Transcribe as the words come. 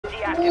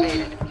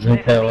activated. Drink This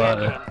is that the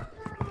water. endgame.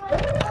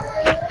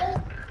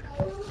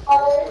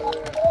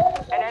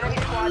 An enemy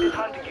squad is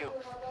hunting you.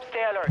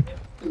 Stay alert.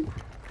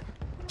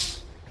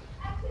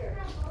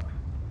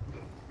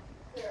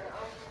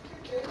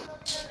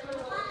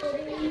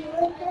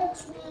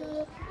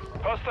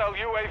 Hostile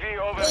UAV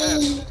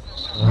overhead.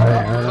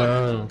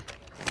 Alright,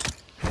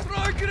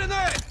 Throw a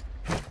grenade!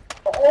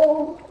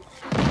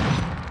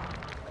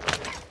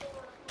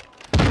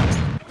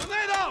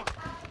 Grenade out!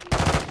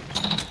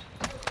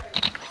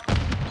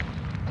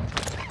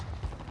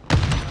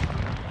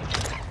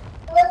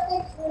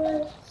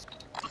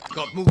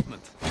 Got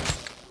movement.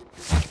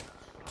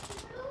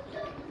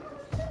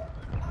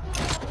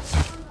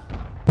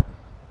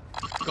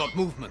 Got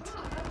movement.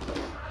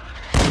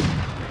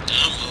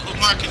 I'm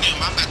marking him.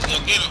 I'm about to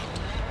go get him.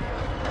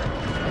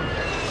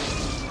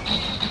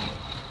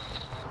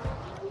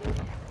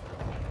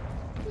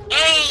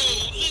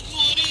 Oh, look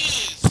who it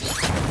is.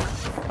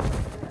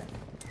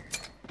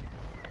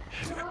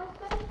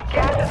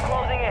 Gas is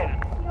closing in.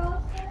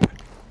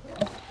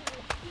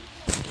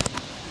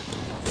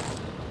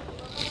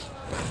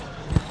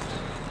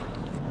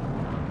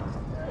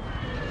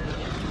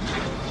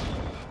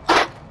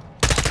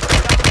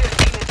 Number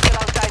 15 is still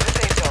outside the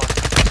safe zone.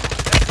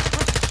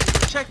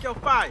 Check your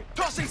fire.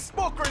 Tossing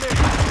smoke grenade. There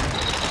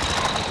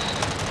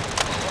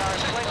are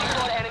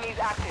 24 enemies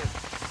active.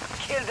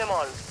 Kill them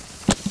all.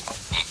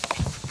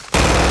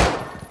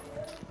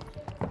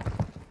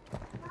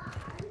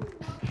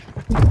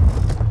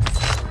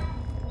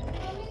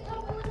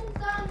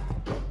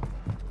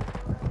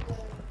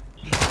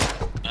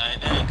 Alright,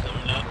 they ain't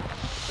coming up.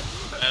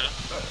 Better.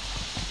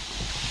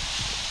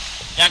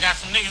 Y'all got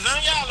some niggas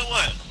on y'all or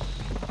what?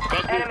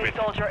 Enemy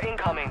soldier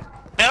incoming.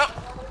 Yep.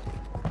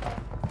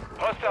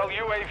 Hostile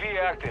UAV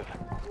active.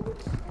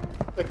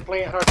 This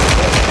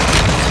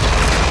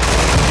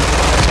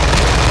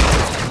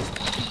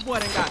boy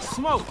done got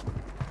smoke.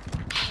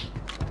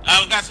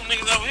 I got some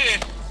niggas over here.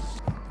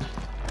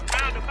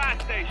 Found the fire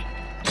station.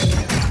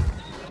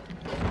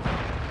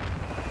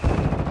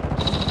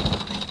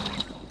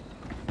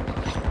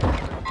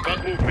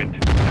 Got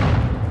movement.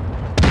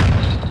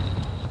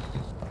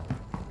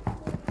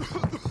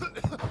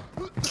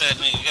 Let that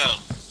nigga go.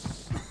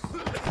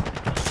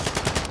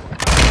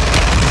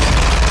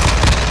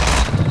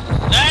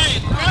 Hey,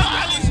 bro,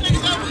 all these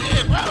niggas over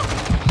here, bro.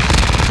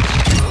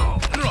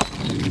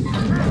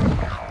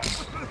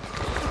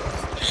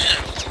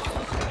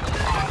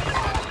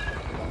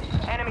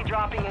 Enemy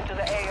dropping into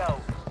the AO.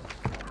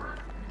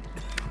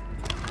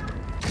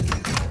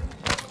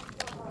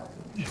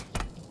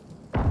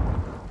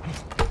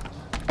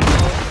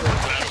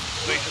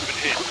 Place has been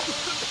hit.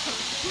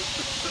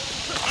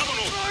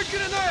 Throw a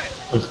grenade.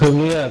 Put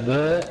me up,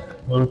 bud.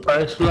 On the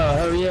first floor,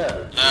 hurry up.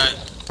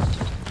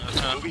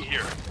 Alright. Over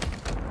here.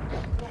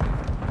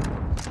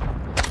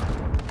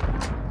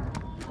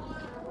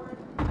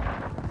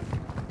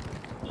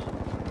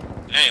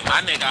 Hey,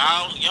 my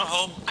nigga, your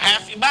whole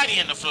half your body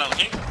in the floor,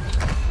 nigga.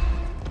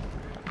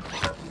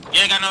 You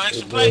ain't got no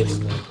extra plates?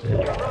 You're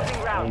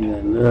losing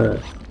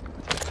round.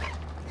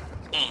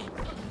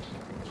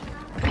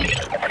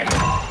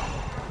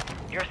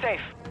 You're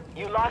safe.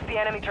 You lost the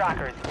enemy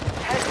trackers.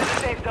 Head to the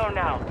safe zone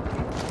now.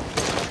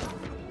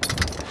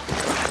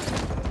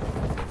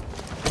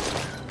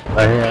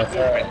 Right here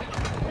outside.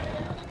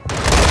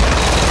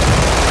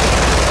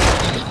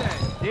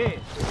 Dead.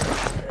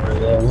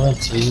 Yeah, one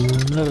team,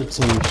 another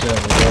team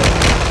shot me down.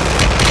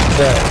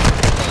 That.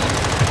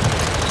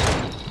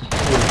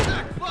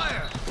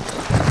 Fire.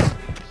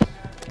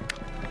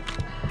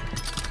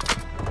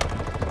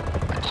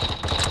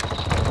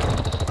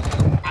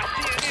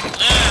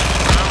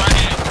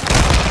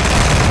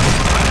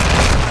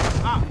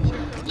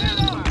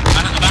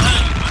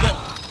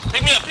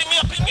 Pick me up, pick me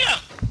up, pick me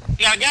up.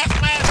 You got a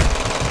gas mask?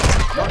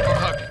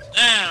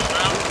 Damn,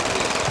 bro.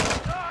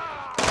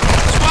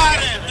 Squad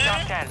in,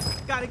 Top man.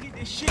 10. Gotta get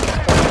this shit.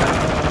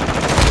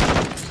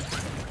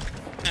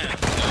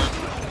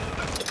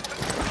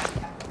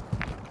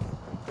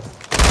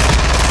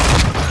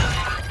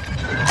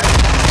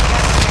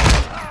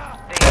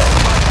 They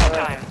have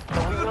time,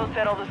 so we will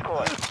settle the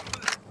score.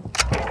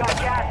 We've got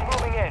gas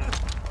moving in.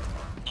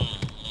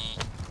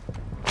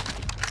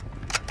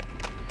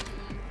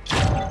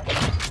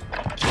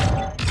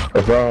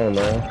 What's wrong,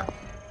 man?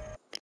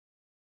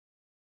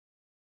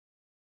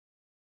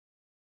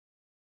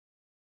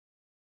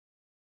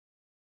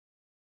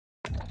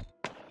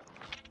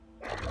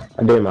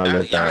 I did my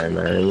little thing,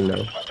 man, you know.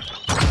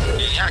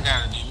 Yeah, y'all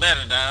gotta do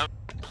better, dog.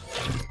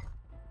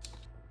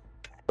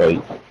 So,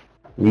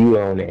 you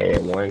only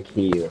had one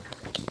kill.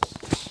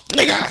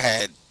 Nigga, I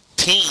had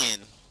 10.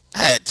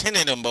 I had 10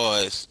 of them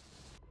boys.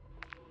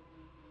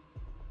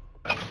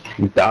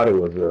 You thought it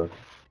was a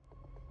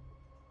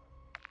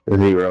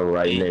 0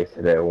 right next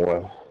to that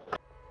one.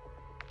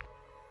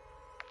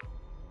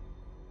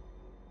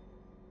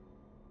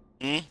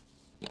 Hmm?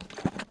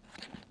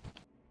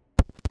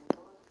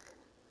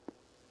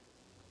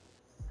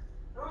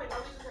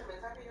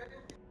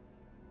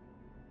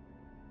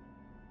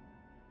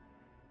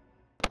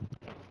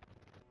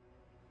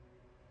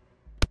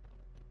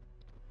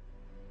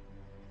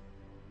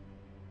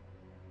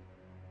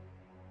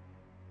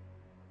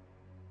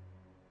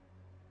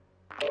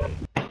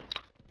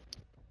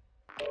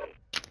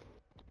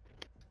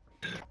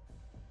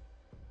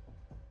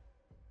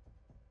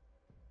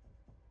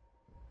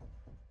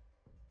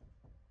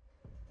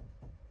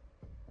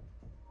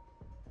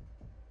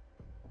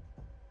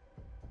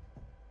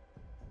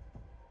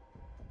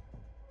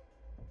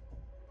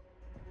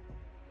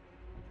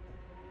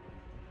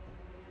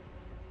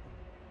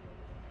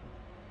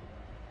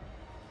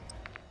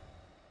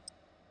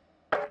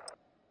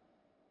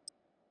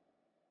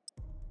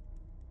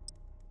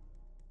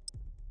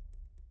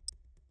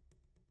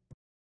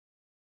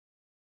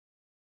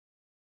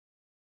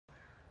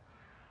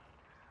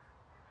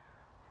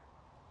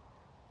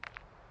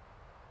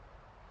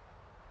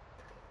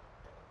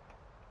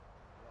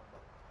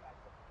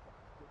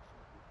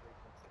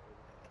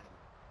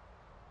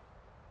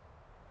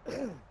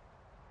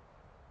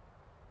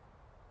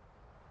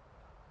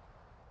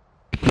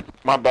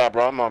 My bad,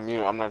 bro. I'm on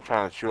mute. I'm not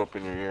trying to chew up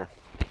in your ear.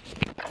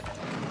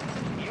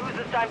 Use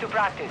this time to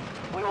practice.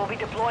 We will be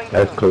deploying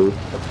That's soon. cool.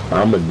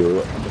 I'ma do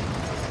it.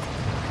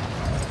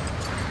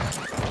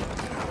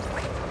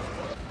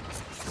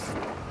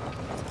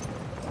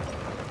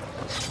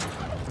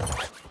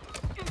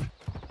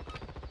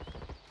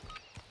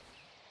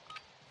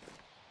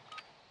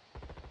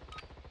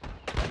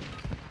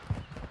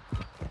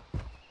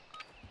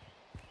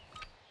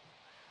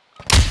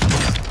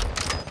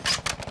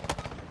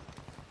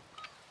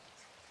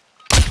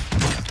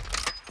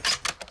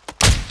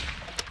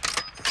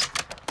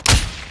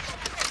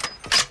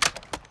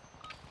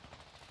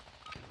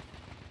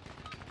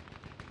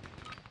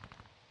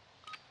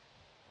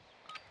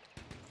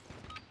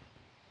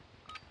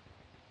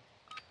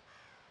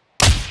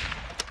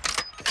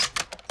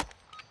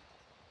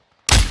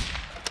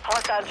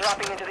 Hostiles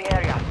dropping into the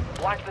area.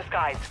 Watch the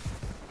skies.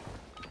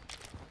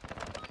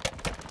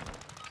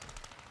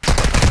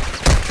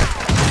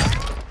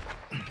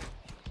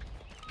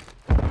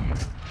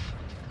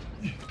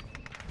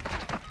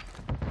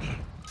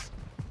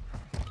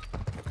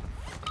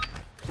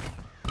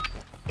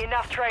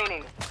 Enough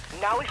training.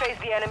 Now we face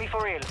the enemy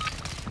for real.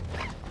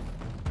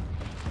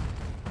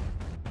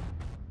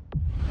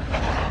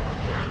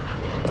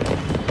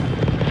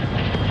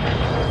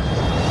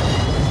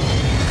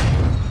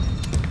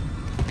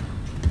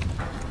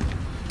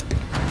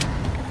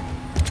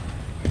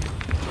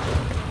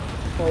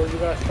 Oh, you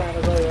guys trying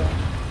to go there?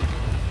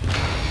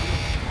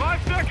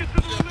 5 seconds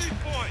to the release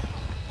point.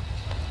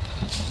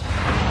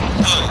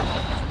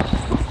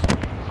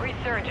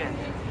 Resurgence.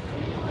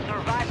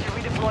 Survive to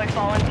redeploy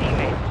fallen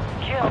teammates.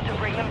 Kill to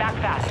bring them back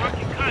fast.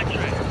 Working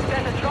contract.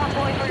 Send a drop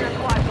point for your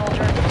squad,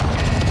 soldier.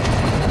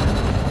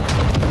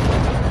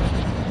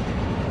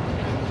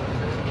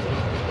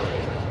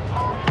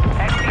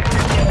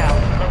 Execute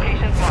inbound.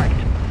 Locations marked.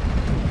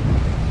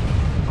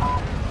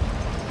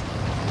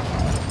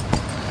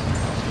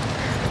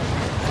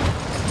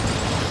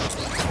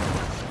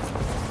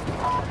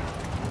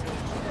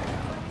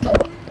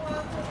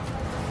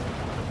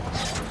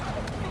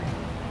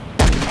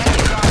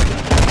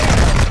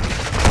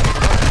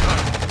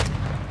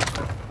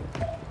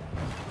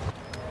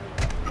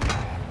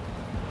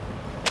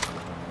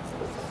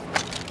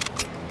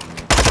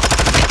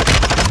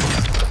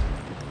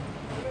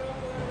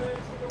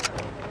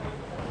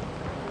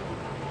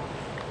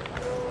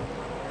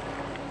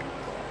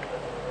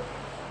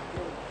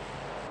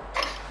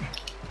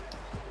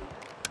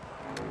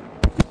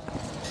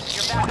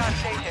 You're back on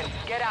station.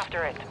 Get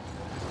after it.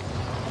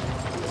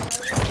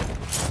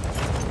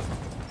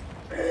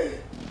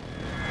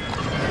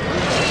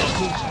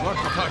 Mark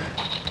the target.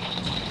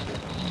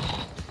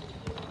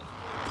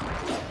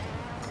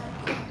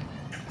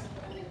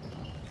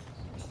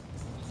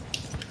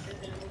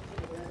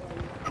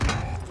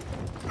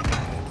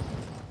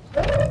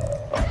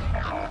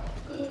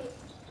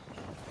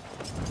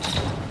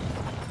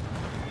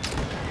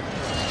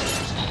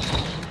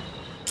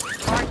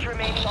 March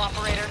remaining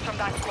operators from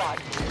that squad.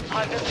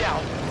 Hunt them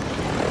down.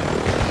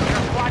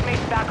 Your squad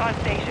mates back on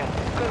station.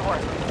 Good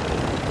work.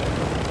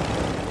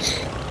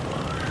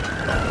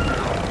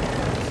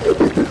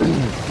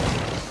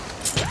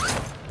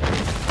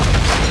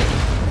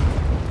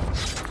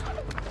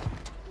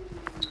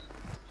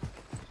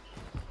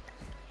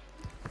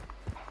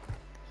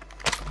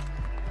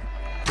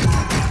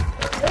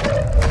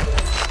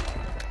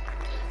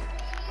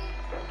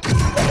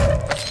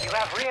 You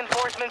have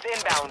reinforcements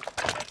inbound.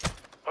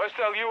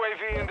 Hostile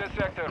UAV in this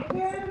sector.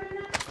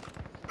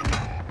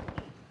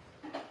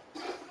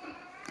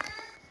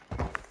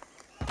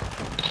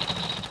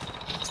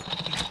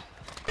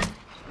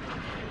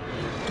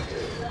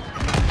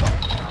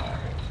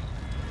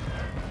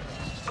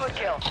 Good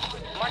kill.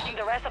 Marking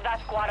the rest of that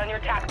squad on your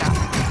tac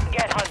map.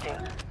 Get hunting.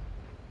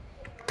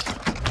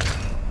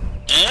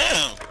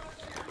 Damn.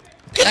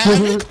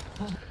 God.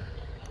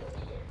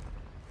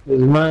 It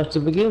was mine to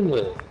begin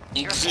with.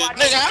 Your Shit, squad nigga,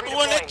 mates I'm the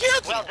one that redeploying.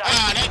 killed you. Well done.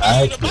 Ah, that I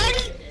gave you the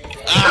body?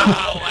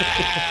 Oh,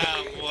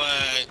 wow,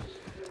 boy.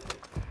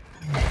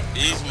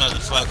 These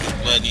motherfuckers,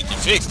 boy, need to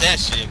fix that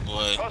shit,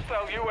 boy.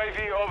 Hostile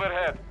UAV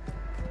overhead.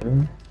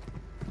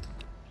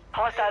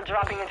 Hostile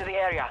dropping into the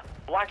area.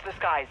 Watch the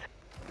skies.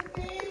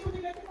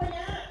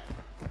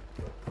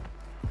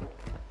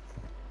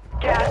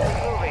 Gas is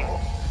moving.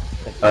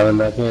 Calling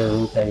back in,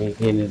 he can't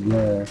get his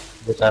man.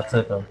 Which I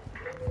took him.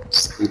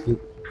 Stupid.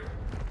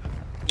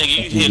 Nigga,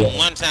 you hit him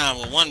one time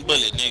with one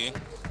bullet, nigga.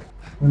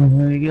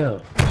 There you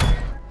go.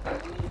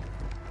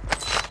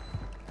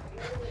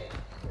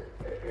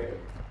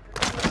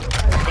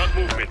 Got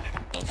movement.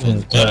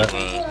 Motherfuckers better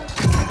run.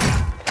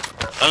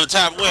 On the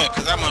top where?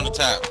 Cause I'm on the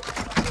top.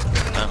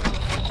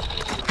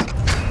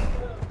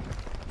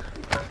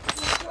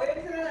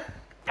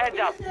 Heads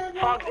up.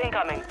 Fog's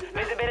incoming.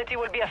 Visibility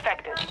will be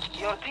affected.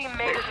 Your team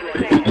made it to the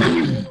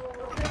station.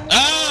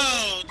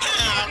 Oh,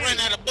 damn, I ran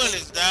out of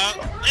bullets, dog.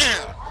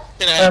 Damn.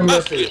 Could have I'm had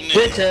missing bucket,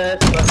 bitch nigga.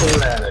 ass fucking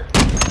ladder.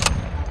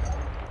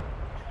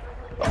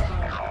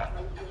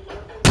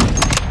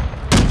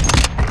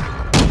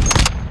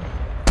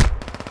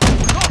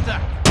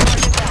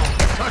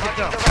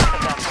 Marking the rest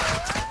of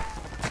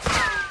them.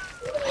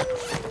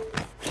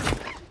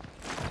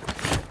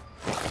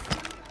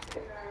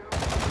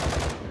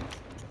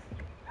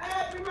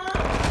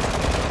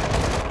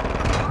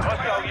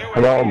 Hostile UAV.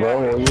 Come on, bro.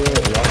 Where you at, bro?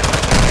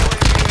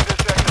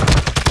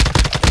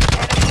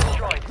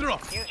 Enemy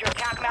destroyed. Use your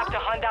attack map to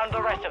hunt down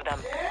the rest of them.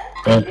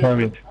 I'm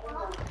coming.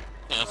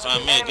 Can't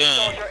find me a Enemy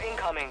gun. soldier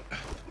incoming.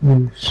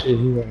 Shit,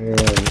 he right here.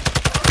 Drop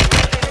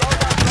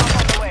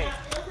on the way.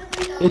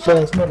 Bitch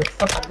ass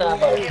motherfucker die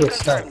by Kill this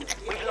stuff. confirmed.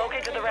 We've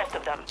located the rest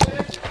of them.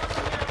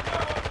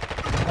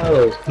 All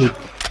those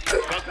people.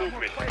 Got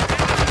movement.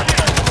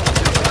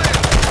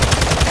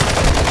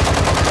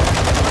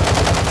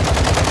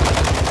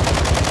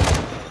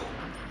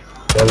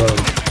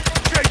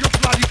 Get your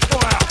bloody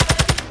fire!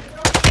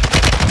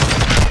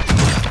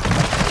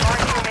 Mark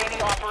the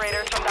remaining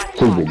operators from that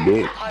Stupid squad.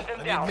 bitch. Hunt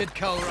them down.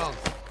 Mid-cal round.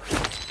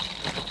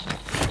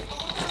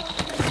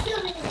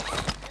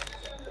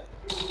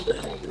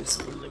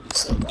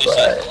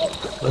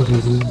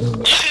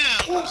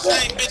 Damn,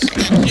 same bitch that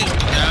killed me, dog.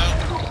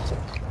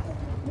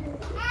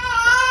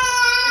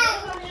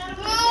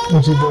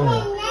 What you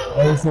doing?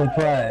 Why you so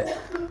quiet?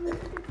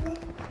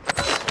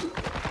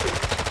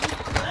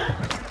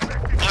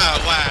 Oh,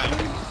 wow.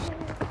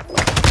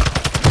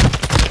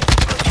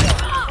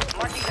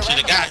 Marking the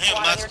Shoulda rest got of that him, squad on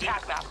your Mustard.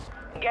 attack map.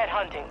 Get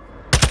hunting.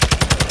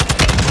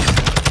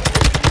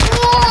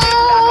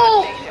 Back on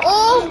station.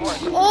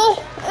 Good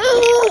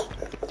work.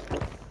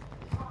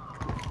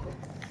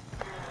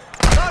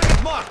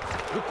 Target marked.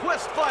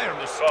 Request fire,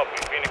 miss. Copy.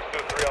 Phoenix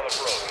 2-3 on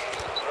approach.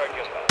 Strike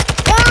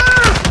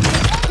inbound.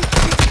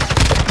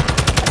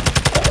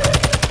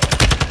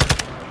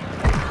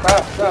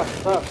 Stop.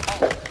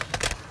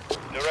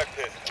 Direct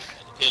hit.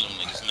 Kill them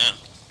niggas now.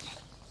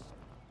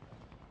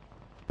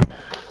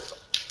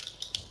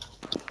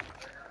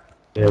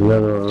 Yeah,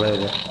 another one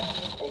later. Yeah,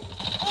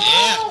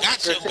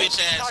 got your bitch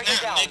ass Target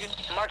now, down. nigga.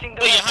 Marking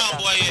the Where your rest of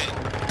them. homeboy at?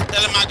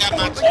 Tell him I got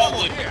my tool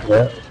with me.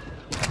 Yeah.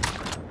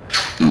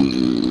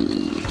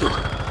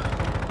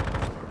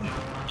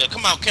 Yeah,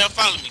 come on, Kel,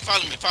 follow me.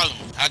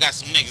 I got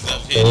some niggas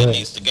over here that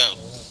needs to go.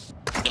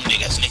 Them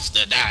niggas needs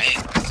to die.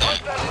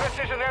 Hostile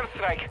precision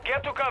airstrike.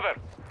 Get to cover.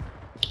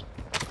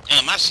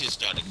 Damn, my shit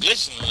started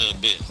glitching a little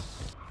bit.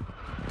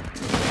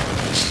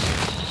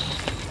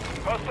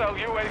 Hostile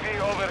UAV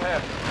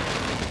overhead.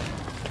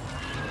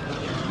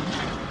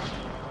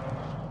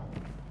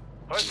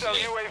 Hostile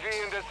UAV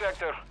in this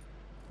sector.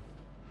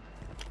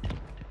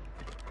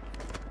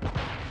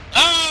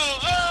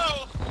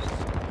 Oh!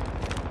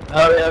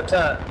 Oh, yeah, up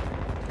top.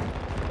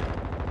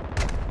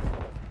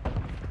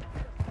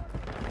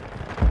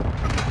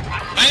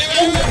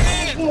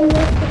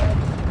 Right.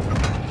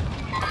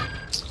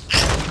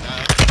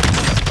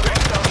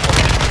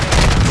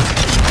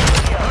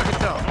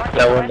 Marking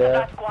That the one rest of there.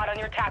 that squad on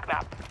your attack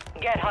map.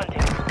 Get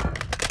hunting.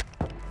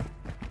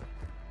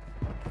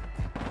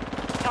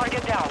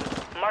 Target down.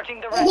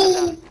 Marking the rest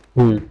of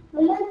them.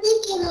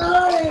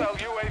 Hostile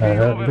UAV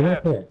Get up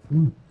overhead. there.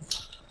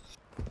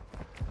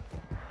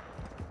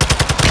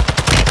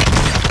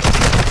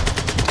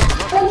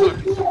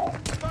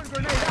 Stun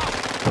grenade out.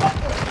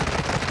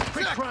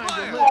 Quick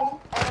triangle left.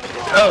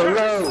 Oh,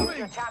 no.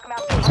 Your attack map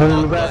It's one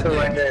in the bathroom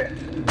right there.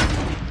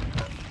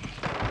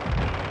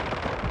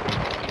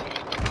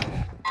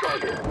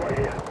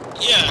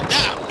 Yeah,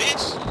 die,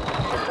 bitch.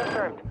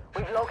 confirmed.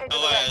 We've located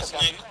Oh, the rest ass of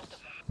them. nigga.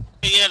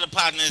 Where your other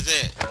partners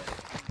at?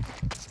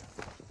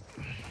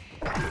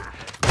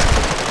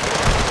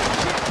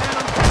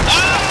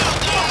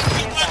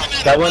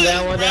 Oh, Got one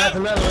down, that's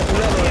another one.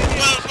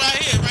 Right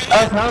here.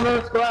 That's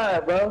another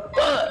squad, bro.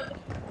 Fuck.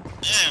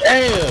 Damn.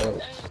 Damn.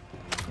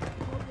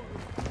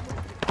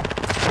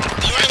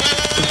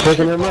 Right.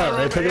 Picking him up.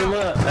 They picking him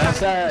up.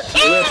 Outside.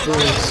 Left wing.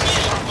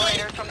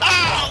 Operators from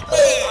that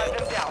squad. Hunt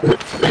them down.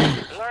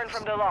 Learn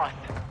from the lost.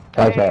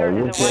 That's how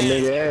you put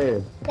nigga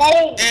ass.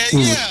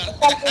 Yeah.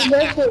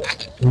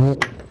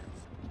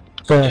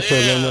 Fast for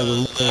another.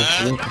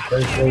 That's the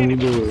first thing you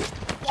do.